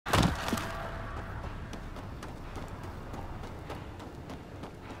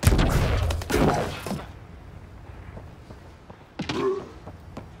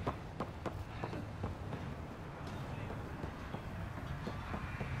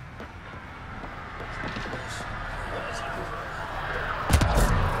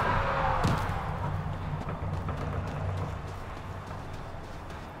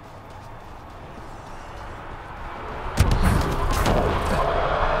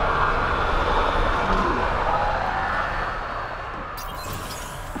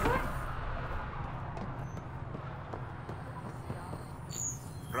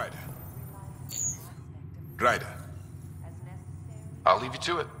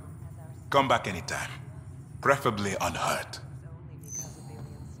Come back anytime. Preferably unhurt.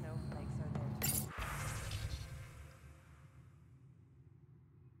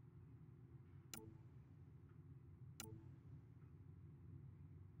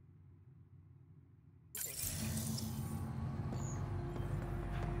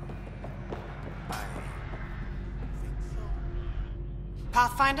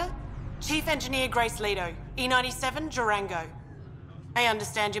 Pathfinder? Chief Engineer Grace Leto, E97, Durango. I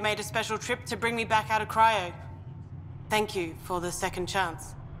understand you made a special trip to bring me back out of cryo. Thank you for the second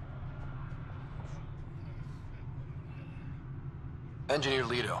chance. Engineer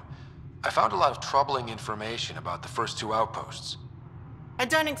Leto, I found a lot of troubling information about the first two outposts. I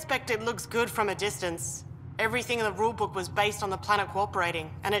don't expect it looks good from a distance. Everything in the rulebook was based on the planet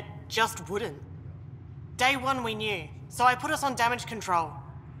cooperating, and it just wouldn't. Day one we knew, so I put us on damage control.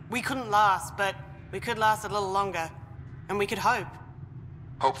 We couldn't last, but we could last a little longer. And we could hope.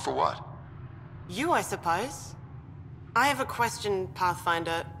 Hope for what? You, I suppose. I have a question,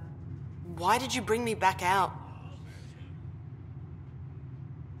 Pathfinder. Why did you bring me back out?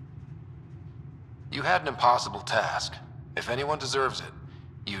 You had an impossible task. If anyone deserves it,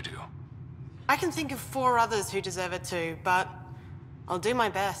 you do. I can think of 4 others who deserve it too, but I'll do my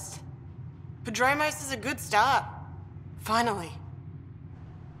best. Padromos is a good start. Finally.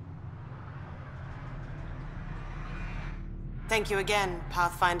 Thank you again,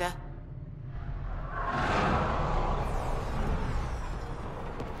 Pathfinder.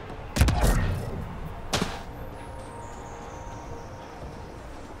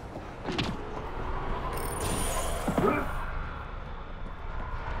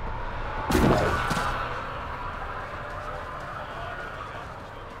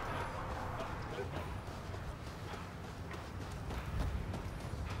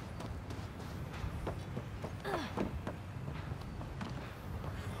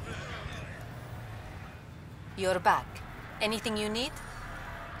 You're back. Anything you need?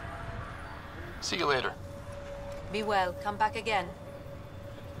 See you later. Be well. Come back again.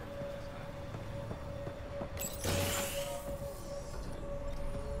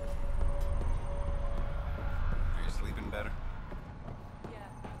 Are you sleeping better?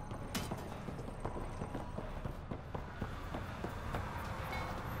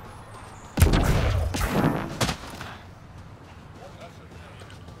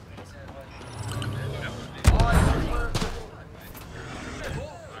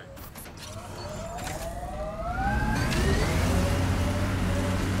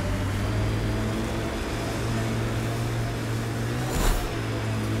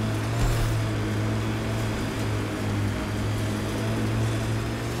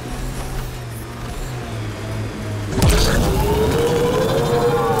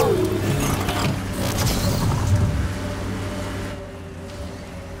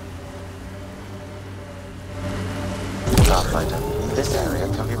 This area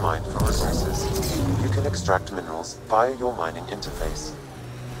can be mined for resources. You can extract minerals via your mining interface.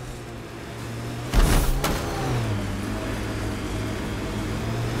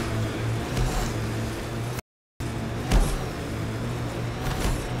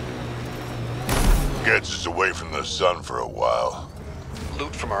 Gets us away from the sun for a while.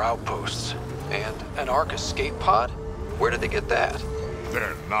 Loot from our outposts. And an Ark escape pod? Where did they get that?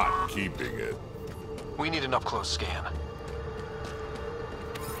 They're not keeping it. We need an up-close scan.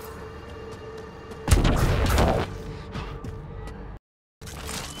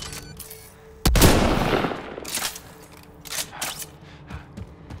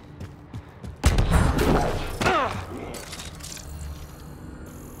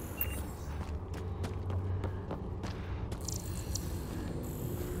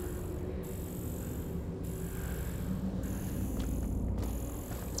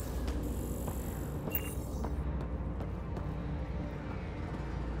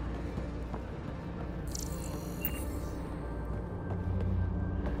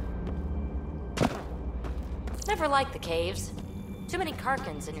 Never liked the caves. Too many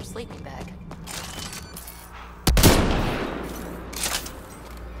Karkins in your sleeping bag.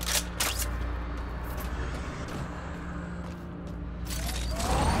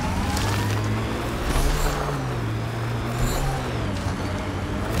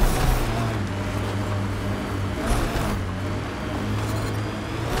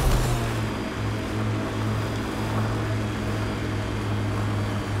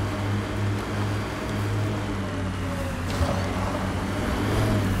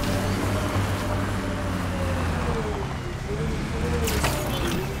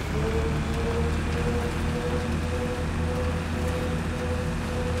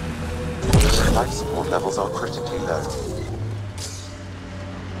 Life support levels are critically low.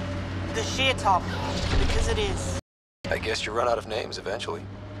 The sheer top, because it is. I guess you run out of names eventually.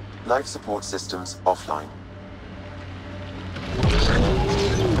 Life support systems offline.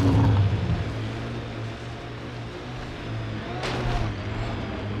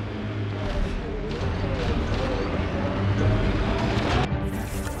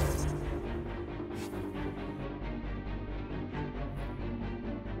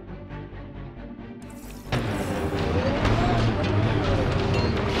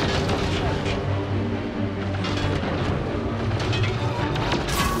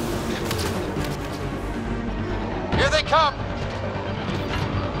 Here they come!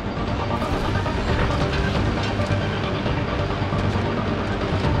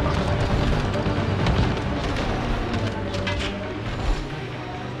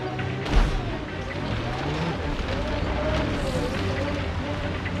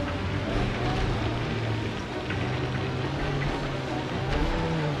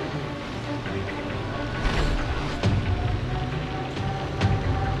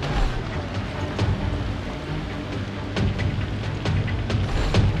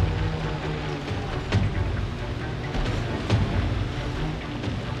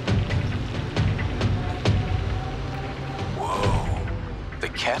 The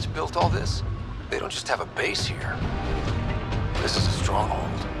Cat built all this? They don't just have a base here. This is a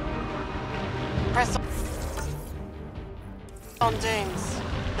stronghold. Press on Dooms.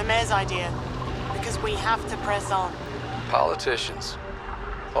 The mayor's idea. Because we have to press on. Politicians.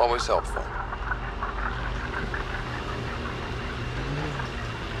 Always helpful.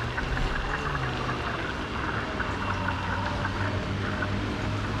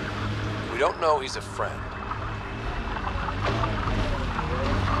 We don't know he's a friend.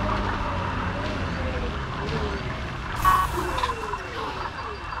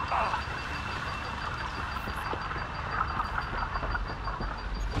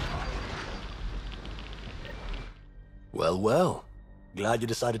 Well, well. Glad you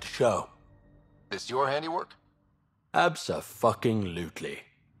decided to show. This your handiwork? Abso-fucking-lutely.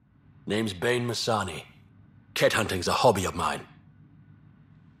 Name's Bane Masani. Cat hunting's a hobby of mine.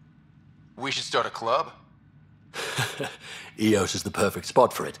 We should start a club? Eos is the perfect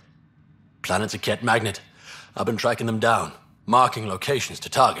spot for it. Planet's a cat magnet. I've been tracking them down, marking locations to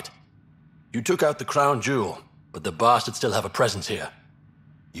target. You took out the crown jewel, but the bastards still have a presence here.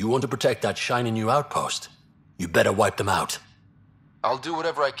 You want to protect that shiny new outpost? You better wipe them out. I'll do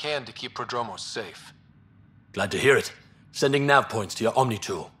whatever I can to keep Prodromos safe. Glad to hear it. Sending nav points to your Omni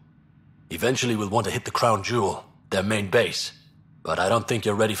tool. Eventually we'll want to hit the crown jewel, their main base. But I don't think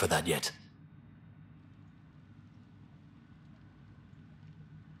you're ready for that yet.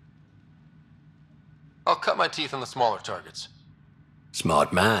 I'll cut my teeth on the smaller targets.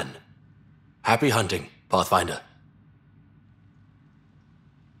 Smart man. Happy hunting, Pathfinder.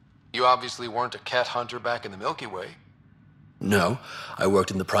 You obviously weren't a cat hunter back in the Milky Way. No, I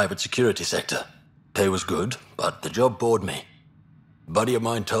worked in the private security sector. Pay was good, but the job bored me. A buddy of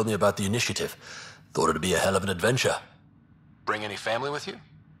mine told me about the initiative. Thought it'd be a hell of an adventure. Bring any family with you?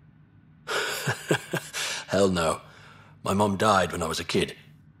 Hell no. My mom died when I was a kid.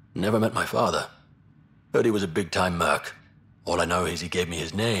 Never met my father. Heard he was a big-time merc. All I know is he gave me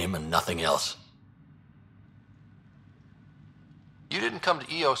his name and nothing else. You didn't come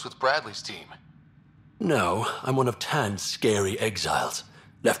to Eos with Bradley's team. No, I'm one of Tan's scary exiles.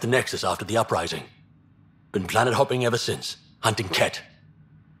 Left the Nexus after the uprising. Been planet hopping ever since, hunting Ket.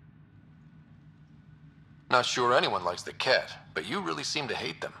 Not sure anyone likes the cat, but you really seem to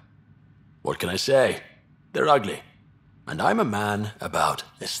hate them. What can I say? They're ugly. And I'm a man about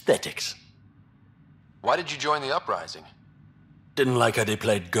aesthetics. Why did you join the uprising? Didn't like how they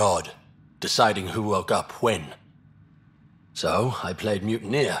played God, deciding who woke up when. So I played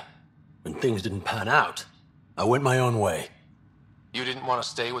mutineer. When things didn't pan out, I went my own way. You didn't want to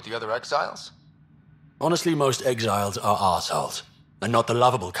stay with the other exiles? Honestly, most exiles are arseholes, and not the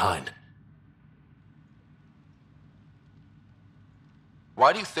lovable kind.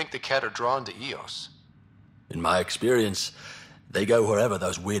 Why do you think the cat are drawn to Eos? In my experience, they go wherever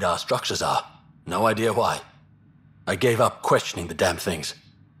those weird-ass structures are. No idea why. I gave up questioning the damn things.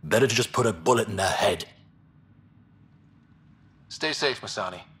 Better to just put a bullet in their head. Stay safe,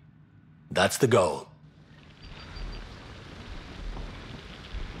 Masani. That's the goal.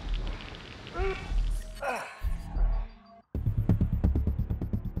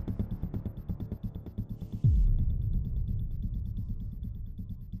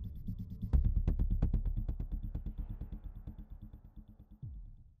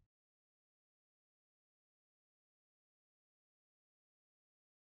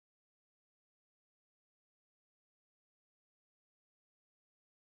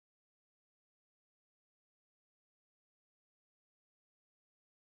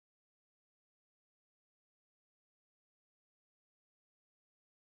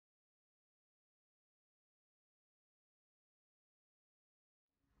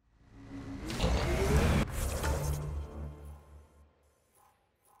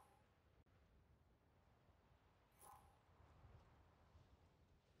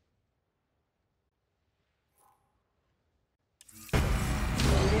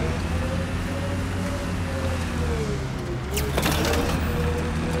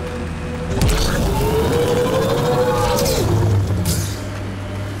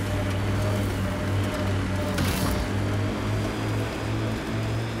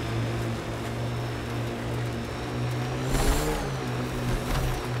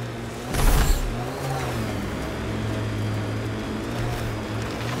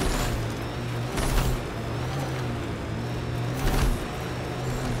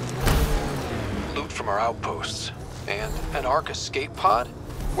 from our outposts. And an Ark escape pod?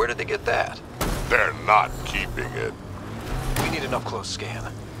 Where did they get that? They're not keeping it. We need an up-close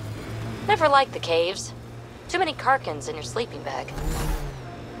scan. Never liked the caves. Too many Karkins in your sleeping bag.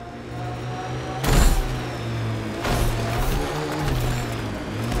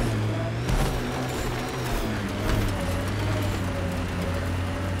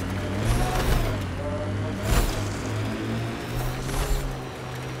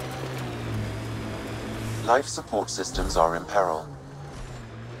 Life support systems are in peril.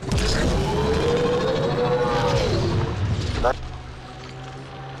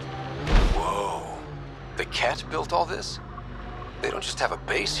 Whoa. The Cat built all this? They don't just have a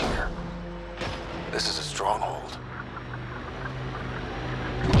base here. This is a stronghold.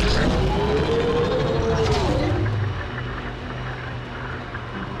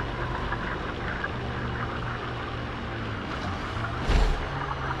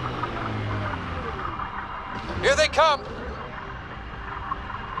 Here they come!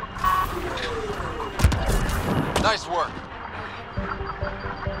 Nice work.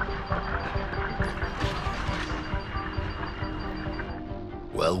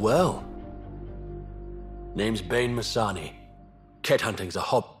 Well, well. Name's Bain Masani. Cat hunting's a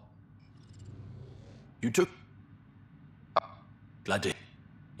hob. You took... Glad to...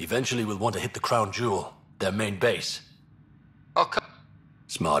 Eventually we'll want to hit the Crown Jewel, their main base. I'll come.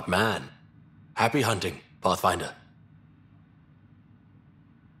 Smart man. Happy hunting, Pathfinder.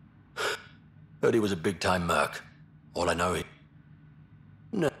 Heard he was a big-time merc. All I know he...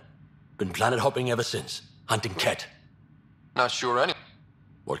 No. Been planet hopping ever since. Hunting cat. Not sure any...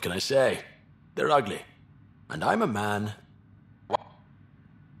 What can I say? They're ugly. And I'm a man.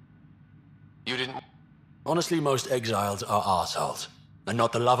 You didn't... Honestly, most exiles are arseholes. And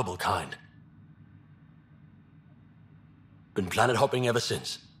not the lovable kind. Been planet hopping ever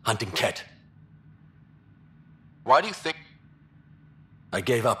since. Hunting cat. Why do you think... I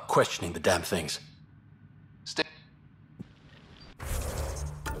gave up questioning the damn things.